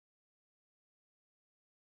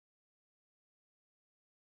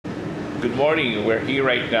Good morning. We're here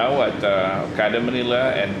right now at Okada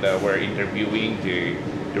Manila, and we're interviewing the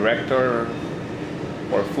director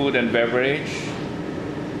for food and beverage,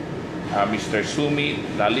 Mr. Sumit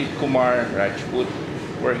Rajput.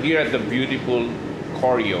 We're here at the beautiful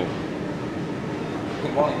Goryeo.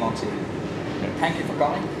 Good morning, Monty. Thank you for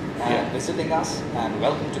coming and visiting us, and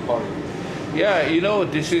welcome to Goryeo. Yeah, you know,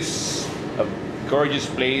 this is a gorgeous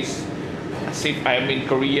place. As if I'm in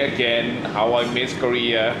Korea again, how I miss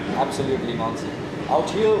Korea. Absolutely, Monty. Out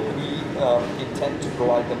here, we intend to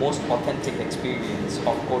provide the most authentic experience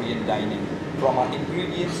of Korean dining, from our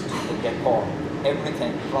ingredients to the decor,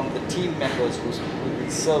 everything from the team members who will be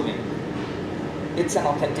serving. It's an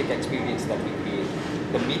authentic experience that we create.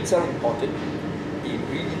 The meats are imported, the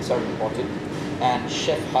ingredients are imported, and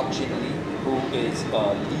Chef Jin Lee, who is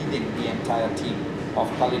leading the entire team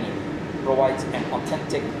of culinary, provides an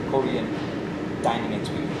authentic Korean dining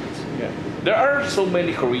experience. Yeah. There are so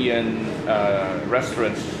many Korean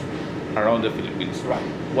restaurants around the Philippines. Right.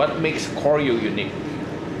 What makes Goryeo unique?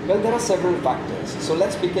 Well, there are several factors. So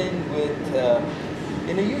let's begin with,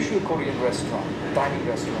 in a usual Korean restaurant, dining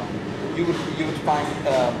restaurant, you would find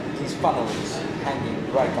these funnels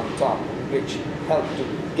hanging right on top, which help to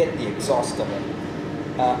get the exhaust away.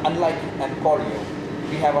 Unlike an Goryeo,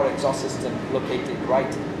 we have our exhaust system located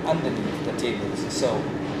right underneath the tables. So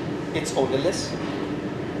it's odorless,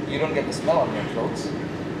 you don't get the smell on your clothes,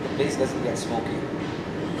 the place doesn't get smoky,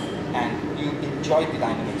 and you enjoy the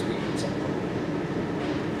dining experience.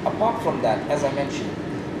 Apart from that, as I mentioned,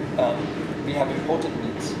 we have imported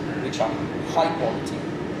meats which are high quality.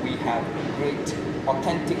 We have great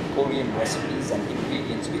authentic Korean recipes and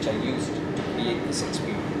ingredients which are used to create this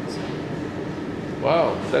experience.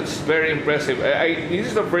 Wow, that's very impressive. This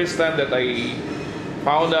is the first time that I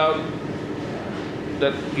found out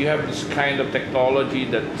that you have this kind of technology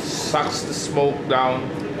that sucks the smoke down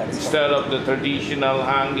instead of the traditional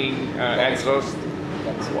hanging exhaust.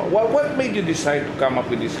 What made you decide to come up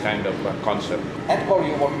with this kind of concept? At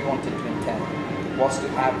Goryeo, what we wanted to intend was to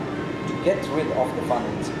get rid of the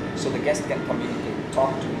funnels so the guest can communicate,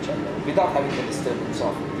 talk to each other without having the disturbance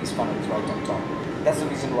of these funnels right on top. That's the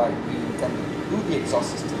reason why we intended to do the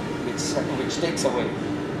exhaust system, which takes away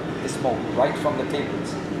the smoke right from the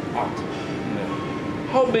tables out.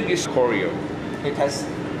 How big is Goryeo? It has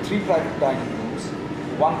 3 private dining rooms,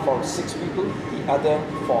 one for 6 people, the other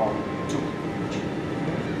for 2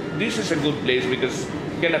 people. This is a good place because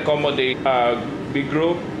you can accommodate a big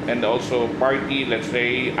group and also party, let's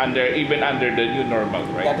say, even under the new normal,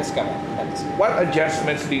 right? That is correct. What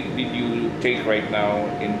adjustments did you take right now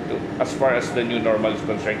into as far as the new normal is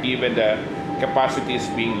concerned, given the capacity is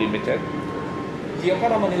being limited? The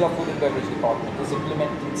Okada Manila Food and Beverage Department is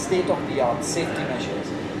implementing state-of-the-art safety measures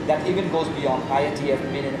that even goes beyond IATF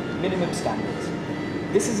minimum standards.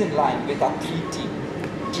 This is in line with our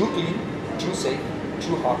 3T, True Clean, True Safe,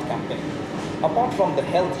 True Heart campaign. Apart from the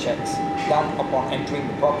health checks done upon entering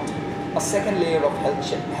the property, a second layer of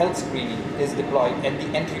health screening is deployed at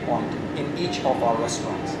the entry point in each of our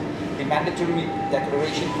restaurants. The mandatory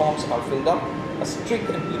declaration forms are filled up. A strict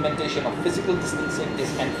implementation of physical distancing is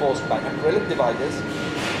enforced by acrylic dividers,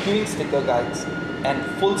 queuing sticker guides, and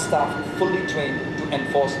full staff fully trained to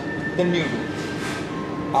enforce the new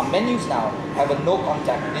rules. Our menus now have a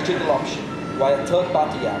no-contact digital option via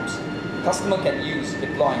third-party apps. Customer can use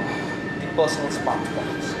deploying the personal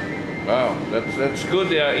smartphones. Wow, that's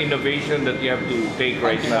good innovation that you have to take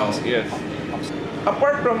right now. Yes.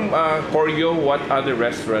 Apart from Goryeo, what other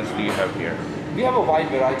restaurants do you have here? We have a wide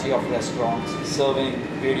variety of restaurants serving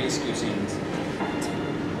various cuisines.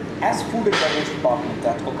 As food and beverage department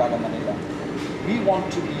at Okada Manila, we want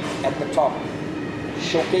to be at the top,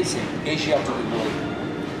 showcasing Asia to the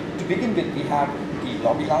world. To begin with, we have the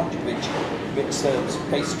lobby lounge, which serves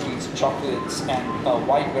pastries, chocolates, and a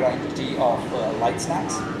wide variety of light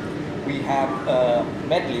snacks. We have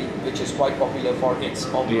Medley, which is quite popular for its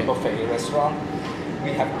Medley Buffet restaurant.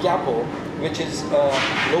 We have Kuiapo, which is a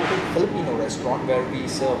local Filipino restaurant where we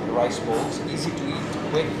serve rice bowls, easy to eat,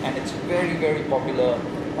 quick, and it's very, very popular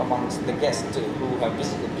amongst the guests who have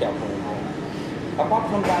visited Kuiapo. Apart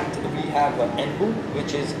from that, we have Enbu,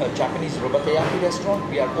 which is a Japanese robateyaki restaurant.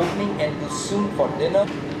 We are opening Enbu soon for dinner.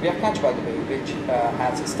 We have Catch by the Bay, which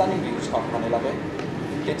has stunning views of Manila Bay.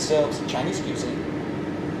 It serves Chinese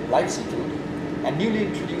cuisine, live seafood, and newly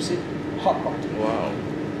introduced hotpot. Wow.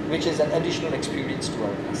 Which is an additional experience to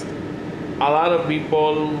our guests. A lot of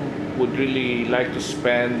people would really like to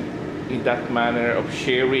spend in that manner of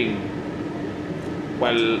sharing,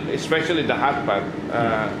 well, especially the hot pot.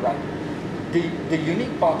 Right. The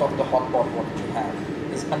unique part of the hot pot what we have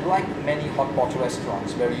is unlike many hot pot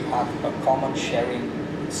restaurants where you have a common sharing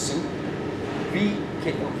soup,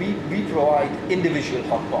 we provide individual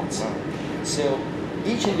hot pots. So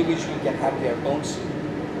each individual can have their own soup,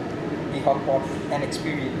 the hot pot, and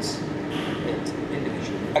experience it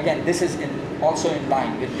individually. Again, this is also in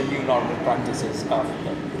line with the new normal practices of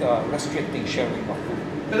restricting sharing of food.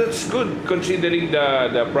 That's good considering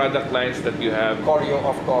the product lines that you have. Goryeo,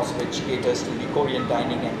 of course, which caters to the Korean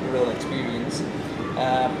dining and grill experience.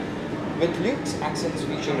 With luxe accents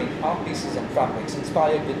featuring art pieces and fabrics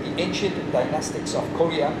inspired with the ancient dynastics of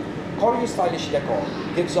Korea, Koryo's stylish decor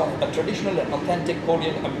gives off a traditional and authentic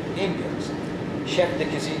Korean ambience. Chef de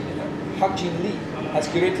cuisine Hak Jin Lee has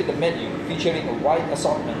curated a menu featuring a wide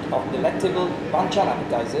assortment of delectable banchan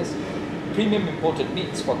appetizers, premium imported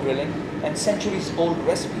meats for grilling, and centuries-old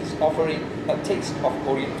recipes offering a taste of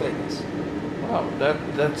Korean flavors. Wow,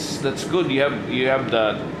 that's good. You have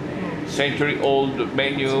the century-old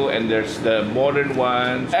menu and there's the modern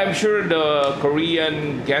ones. I'm sure the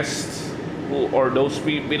Korean guests or those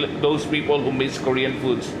people who miss Korean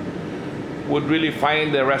foods would really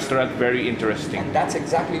find the restaurant very interesting. And that's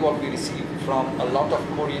exactly what we receive from a lot of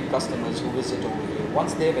Korean customers who visit over here.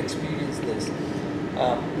 Once they have experienced this,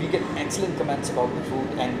 we get excellent comments about the food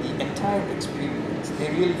and the entire experience. They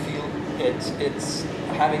really feel it's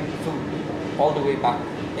having food all the way back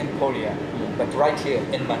in Korea, but right here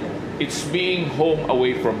in Manila. It's being home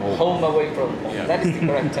away from home. Home away from home. Yeah. That is the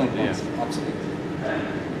correct term. Yeah. Absolutely.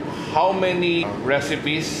 How many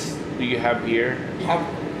recipes do you have here? We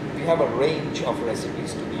have a range of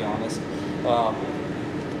recipes, to be honest.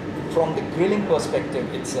 From the grilling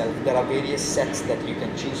perspective itself, there are various sets that you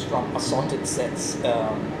can choose from, assorted sets,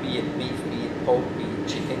 be it beef, be it pork, be it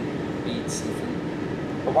chicken, be it seafood.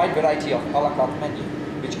 A wide variety of a la carte menu,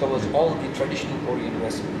 which covers all the traditional Korean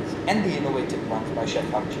recipes and the innovative ones by Chef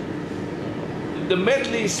Hak Jin. The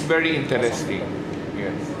medley is very interesting.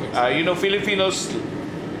 Yes. You know, Filipinos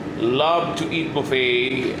love to eat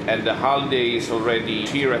buffet, and the holiday is already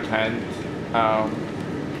here at hand.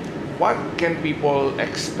 What can people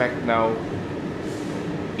expect now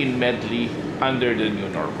in medley under the new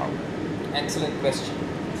normal? Excellent question.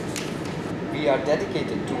 We are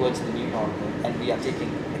dedicated towards the new normal, and we are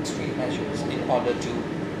taking extreme measures in order to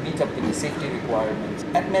meet up with the safety requirements.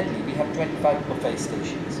 At Medley, we have 25 buffet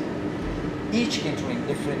stations, each catering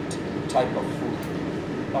different type of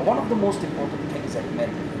food. Now, one of the most important things at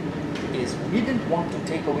Medley is we didn't want to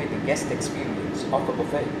take away the guest experience of a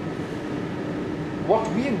buffet. What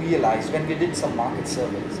we realized when we did some market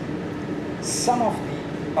surveys, some of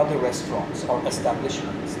the other restaurants or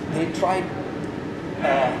establishments, they tried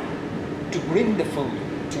to bring the food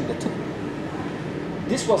to the table.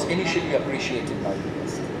 This was initially appreciated by the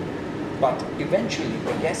guests, but eventually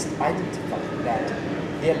the guests identified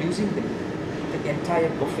that they are losing the entire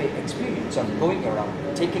buffet experience of going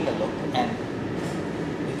around, taking a look and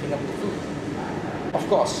picking up the food. Of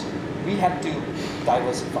course, we had to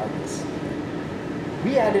diversify this.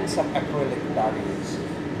 We added some acrylic barriers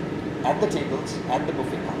at the tables, at the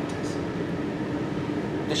buffet counters.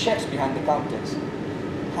 The chefs behind the counters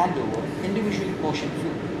hand over individually portioned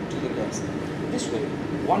food to the guests. This way,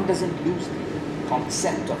 one doesn't lose the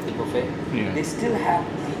concept of the buffet. Yeah. They still have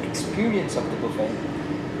the experience of the buffet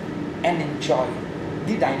and enjoy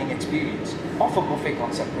the dining experience of a buffet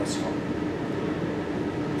concept restaurant.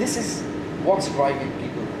 This is what's driving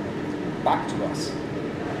people back to us.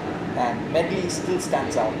 And Medley still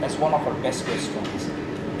stands out as one of our best restaurants,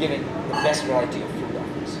 giving the best variety of food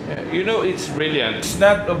offers. Yeah, you know, it's brilliant. It's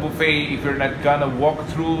not a buffet if you're not gonna walk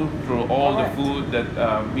through all the food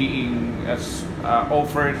that being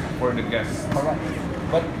offered for the guests. Correct.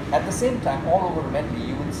 But at the same time, all over Medley,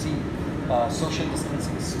 you will see social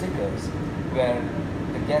distancing stickers where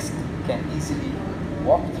the guest can easily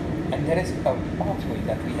walk through, and there is a pathway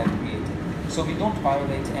that we have created, so we don't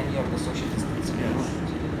violate any of the social distancing rules.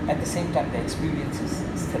 At the same time, the experience is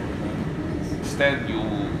still remaining. Instead, you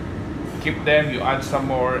keep them, you add some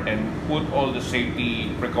more, and put all the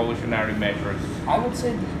safety precautionary measures. I would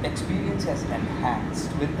say the experience has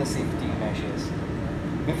enhanced with the safety measures.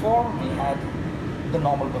 Before, we had the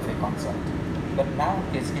normal buffet concept, but now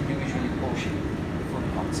it's individually portioned food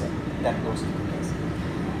concept that goes to the guest.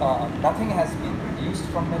 Nothing has been reduced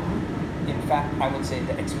from Medley. In fact, I would say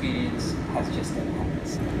the experience has just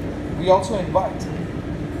enhanced. We also invite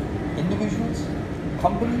individuals,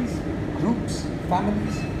 companies, groups,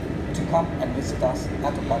 families to come and visit us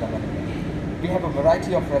at Okada Manila. We have a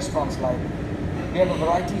variety of restaurants live. We have a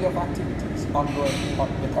variety of activities ongoing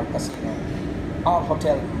with our casino. Our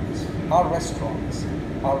hotel rooms, our restaurants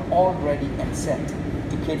are all ready and set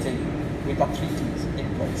to cater you with our 3 T's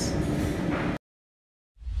in place.